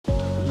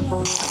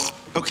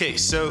Okay,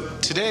 so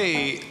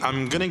today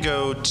I'm gonna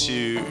go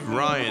to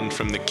Ryan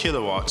from the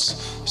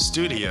Kilowatts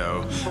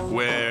studio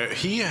where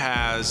he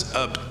has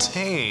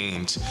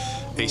obtained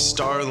a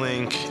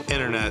Starlink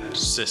internet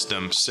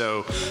system.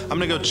 So I'm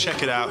gonna go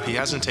check it out. He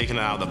hasn't taken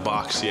it out of the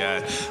box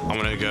yet. I'm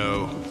gonna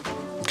go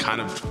kind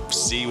of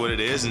see what it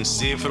is and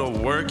see if it'll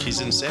work.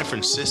 He's in San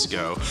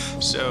Francisco.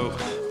 So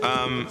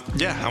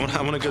yeah, I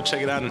want to go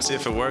check it out and see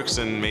if it works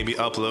and maybe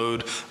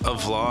upload a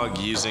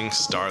vlog using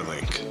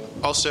Starlink.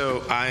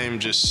 Also, I am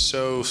just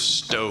so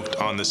stoked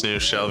on this new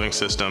shelving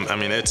system. I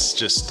mean, it's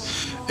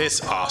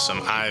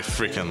awesome. I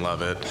freaking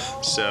love it.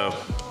 So,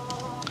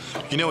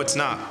 you know, it's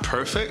not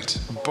perfect,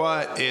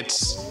 but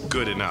it's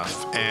good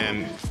enough.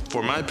 And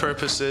for my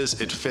purposes,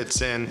 it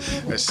fits in.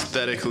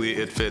 Aesthetically,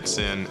 it fits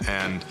in.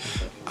 And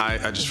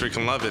I just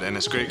freaking love it. And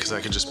it's great because I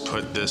can just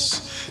put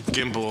this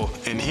gimbal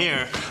in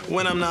here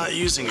when I'm not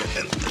using it.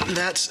 And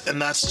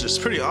that's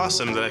just pretty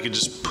awesome that I could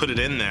just put it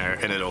in there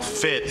and it'll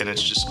fit and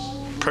it's just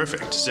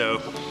perfect.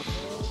 So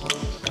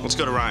let's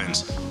go to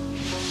Ryan's.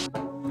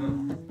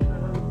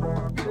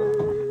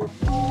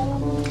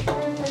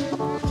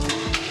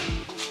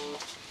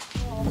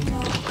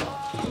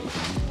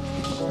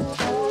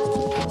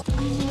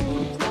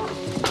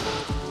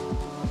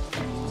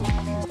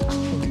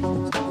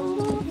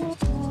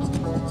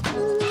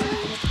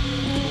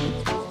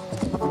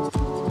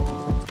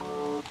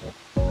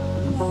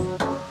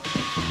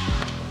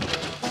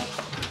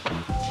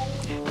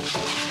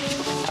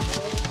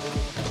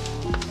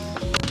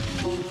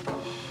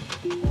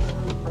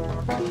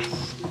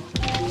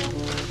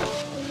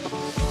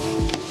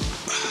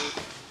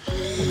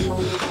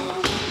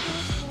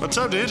 What's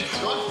up, dude?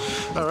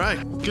 All right,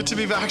 good to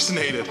be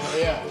vaccinated. Oh,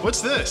 yeah.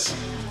 What's this?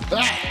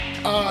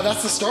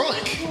 That's the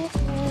Starlink.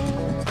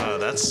 Oh,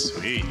 that's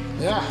sweet.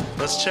 Yeah.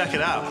 Let's check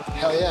it out.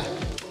 Hell yeah.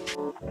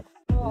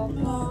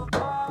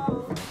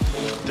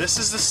 This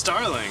is the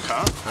Starlink,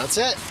 huh? That's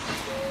it.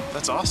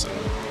 That's awesome.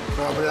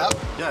 Open it up.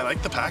 Yeah, I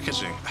like the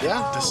packaging.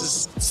 Yeah.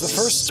 It's the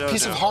first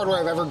piece of hardware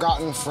I've ever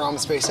gotten from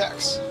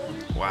SpaceX.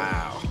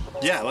 Wow.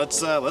 Yeah,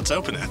 let's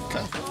open it.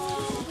 Okay.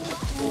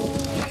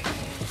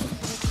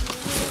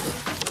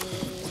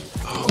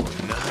 Oh,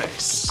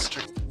 nice.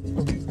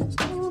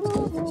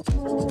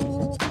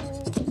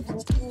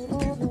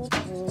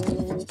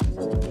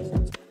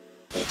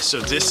 So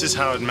this is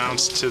how it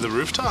mounts to the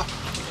rooftop?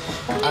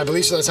 I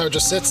believe so. That's how it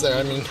just sits there.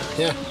 I mean,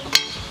 yeah.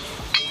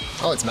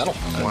 Oh, it's metal.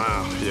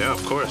 Wow. Yeah,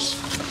 of course.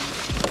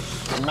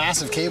 A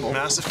massive cable.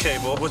 Massive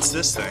cable. What's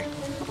this thing?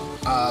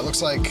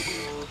 Looks like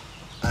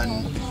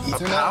an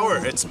Ethernet. A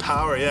power. It's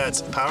power. Yeah,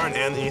 it's power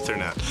and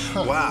Ethernet.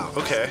 Huh. Wow.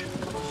 Okay.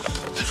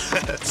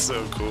 That's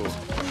so cool.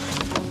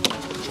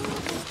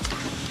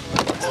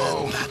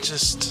 Whoa. That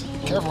just...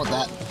 Careful with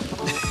that.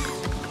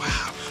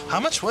 Wow. How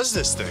much was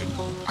this thing?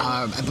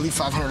 I believe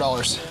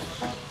 $500.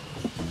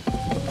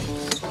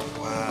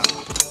 Wow.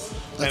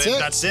 That's it?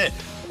 That's it.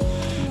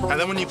 And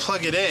then when you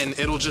plug it in,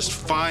 it'll just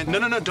find... No,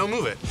 don't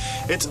move it.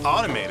 It's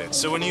automated.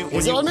 So when you...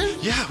 Is it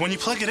automated? Yeah, when you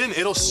plug it in,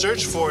 it'll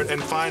search for it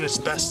and find its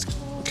best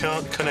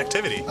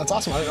connectivity. That's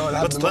awesome. I didn't know it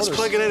had the Let's motors.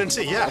 plug it in and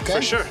see. Yeah, okay.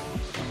 For sure.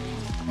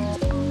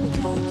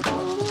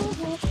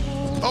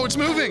 Oh, it's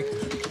moving!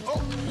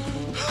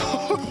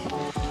 Oh.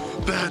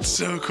 That's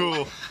so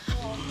cool.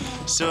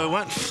 So it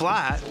went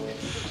flat.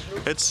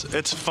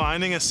 It's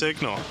finding a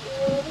signal.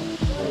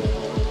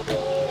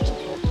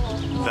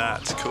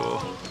 That's cool.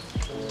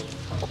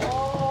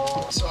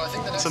 So I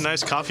think it's a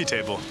nice coffee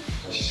table.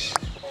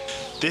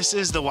 This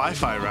is the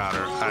Wi-Fi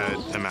router, I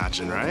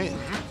imagine, right?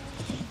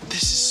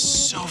 This is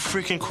so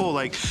freaking cool.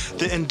 Like,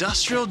 the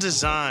industrial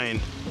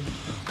design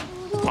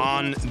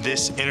on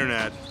this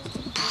internet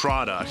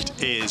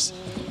product is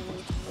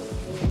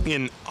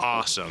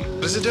awesome.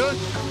 What is it doing?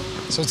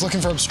 So it's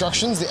looking for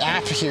obstructions. The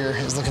app here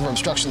is looking for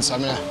obstructions. So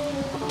I'm gonna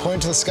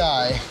point to the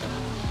sky.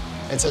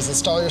 It says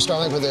install your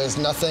Starlink where there's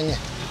nothing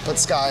but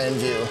sky in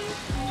view.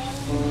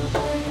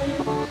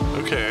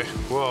 Okay,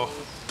 well,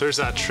 there's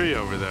that tree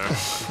over there.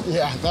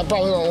 Yeah, that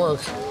probably won't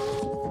work.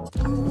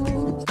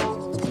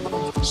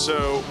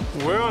 So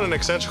we're on an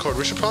extension cord.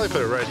 We should probably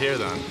put it right here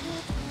then.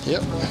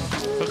 Yep.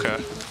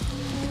 Okay.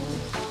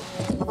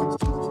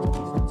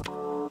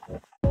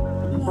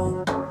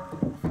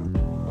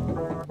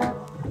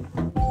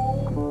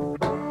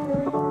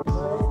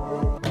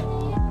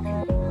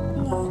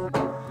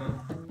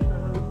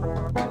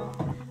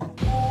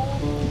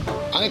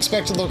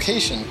 Unexpected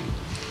location.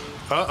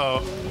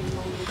 Uh-oh.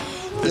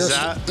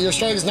 Your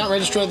Starlink is not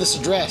registered at this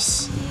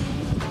address.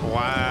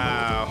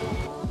 Wow.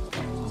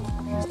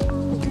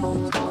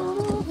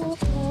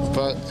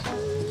 But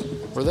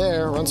we're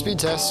there. Run speed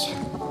test.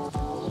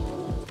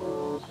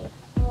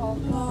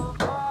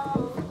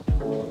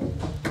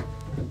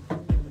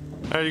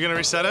 Are you gonna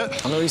reset it?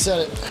 I'm gonna reset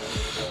it.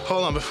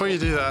 Hold on, before you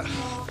do that,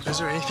 is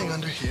there anything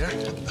under here?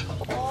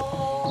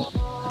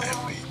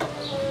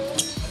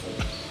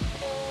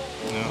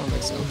 No, I don't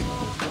think so.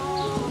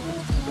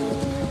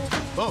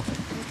 Oh,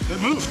 it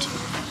moved.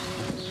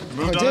 It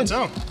moved on its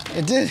own.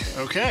 It did.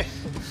 Okay.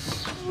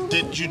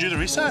 Did you do the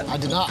reset? I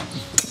did not.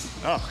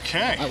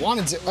 Okay. I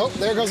wanted to. Oh,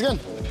 there it goes again.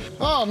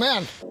 Oh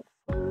man.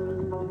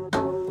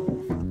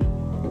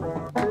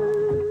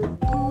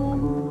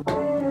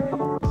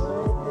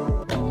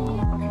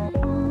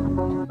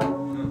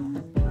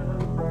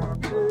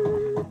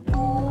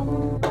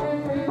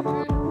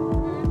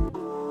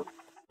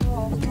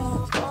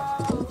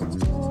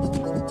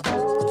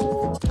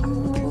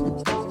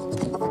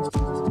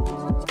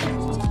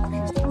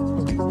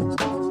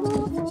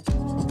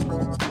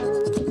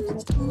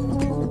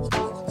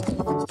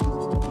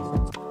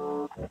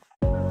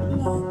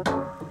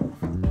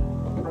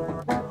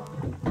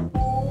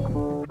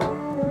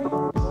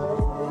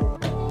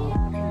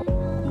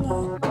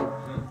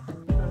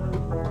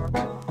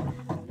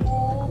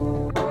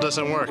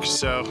 Doesn't work,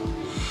 so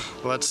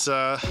let's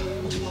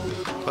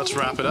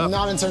wrap it up.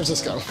 Not in San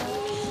Francisco.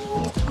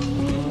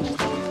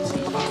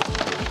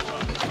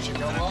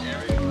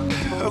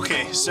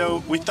 Okay,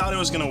 so we thought it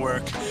was gonna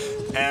work,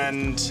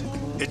 and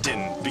it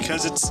didn't,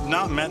 because it's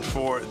not meant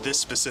for this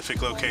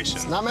specific location.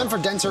 It's not meant for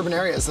dense urban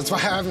areas. That's why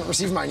I haven't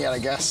received mine yet, I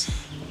guess.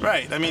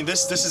 Right. I mean,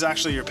 this is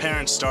actually your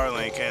parents'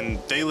 Starlink, and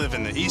they live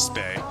in the East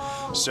Bay.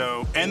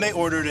 So, and they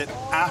ordered it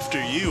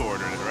after you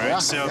ordered it, right? Yeah,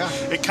 so yeah.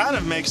 It kind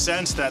of makes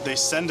sense that they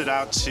send it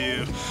out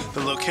to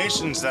the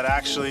locations that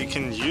actually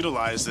can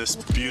utilize this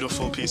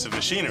beautiful piece of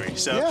machinery.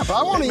 So yeah, but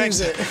I want to use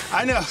it.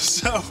 I know.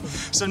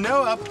 So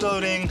no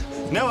uploading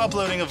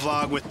a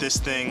vlog with this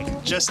thing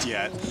just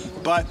yet.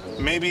 But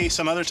maybe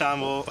some other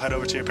time we'll head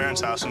over to your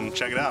parents' house and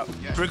check it out.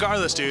 Yeah.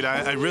 Regardless, dude,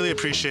 I really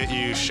appreciate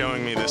you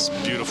showing me this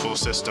beautiful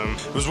system.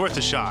 It was worth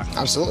a shot.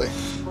 Absolutely.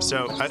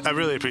 So I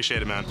really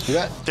appreciate it, man. You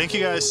bet. Thank you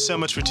guys so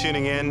much for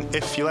tuning in.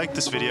 If you like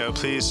this video,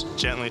 please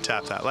gently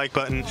tap that like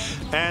button,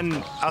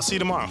 and I'll see you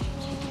tomorrow.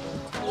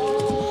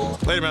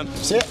 Later, man.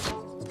 See ya.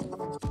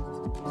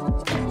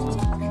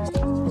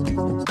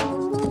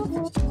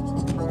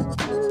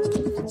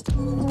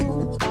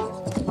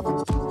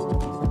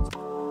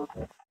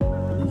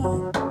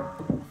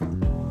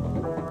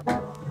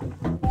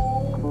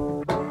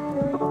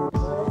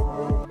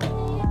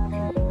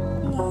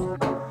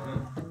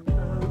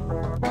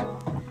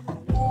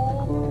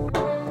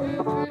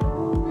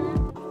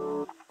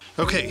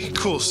 Okay,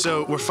 cool.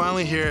 So we're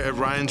finally here at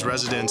Ryan's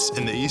residence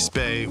in the East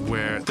Bay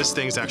where this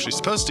thing's actually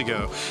supposed to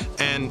go.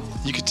 And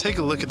you can take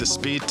a look at the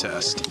speed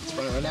test. Let's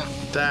run it right now.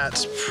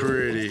 That's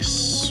pretty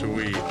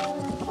sweet.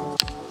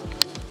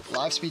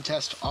 Live speed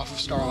test off of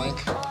Starlink.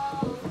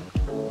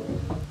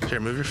 Here,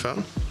 move your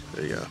phone.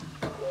 There you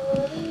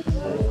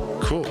go.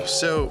 Cool.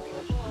 So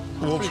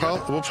we'll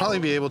probably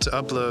be able to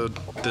upload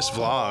this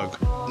vlog.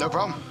 No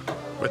problem.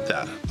 With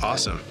that.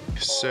 Awesome.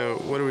 So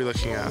what are we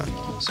looking at?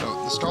 So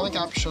the Starlink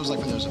app shows like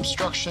when there's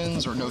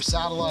obstructions or no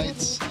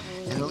satellites,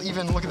 and it'll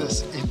even, look at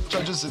this, it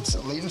judges its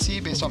latency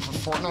based off of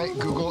Fortnite,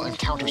 Google, and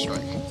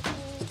Counter-Strike.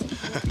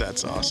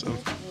 That's awesome.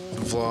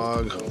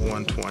 Vlog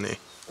 120.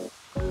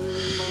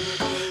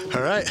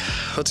 All right,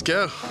 let's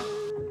go.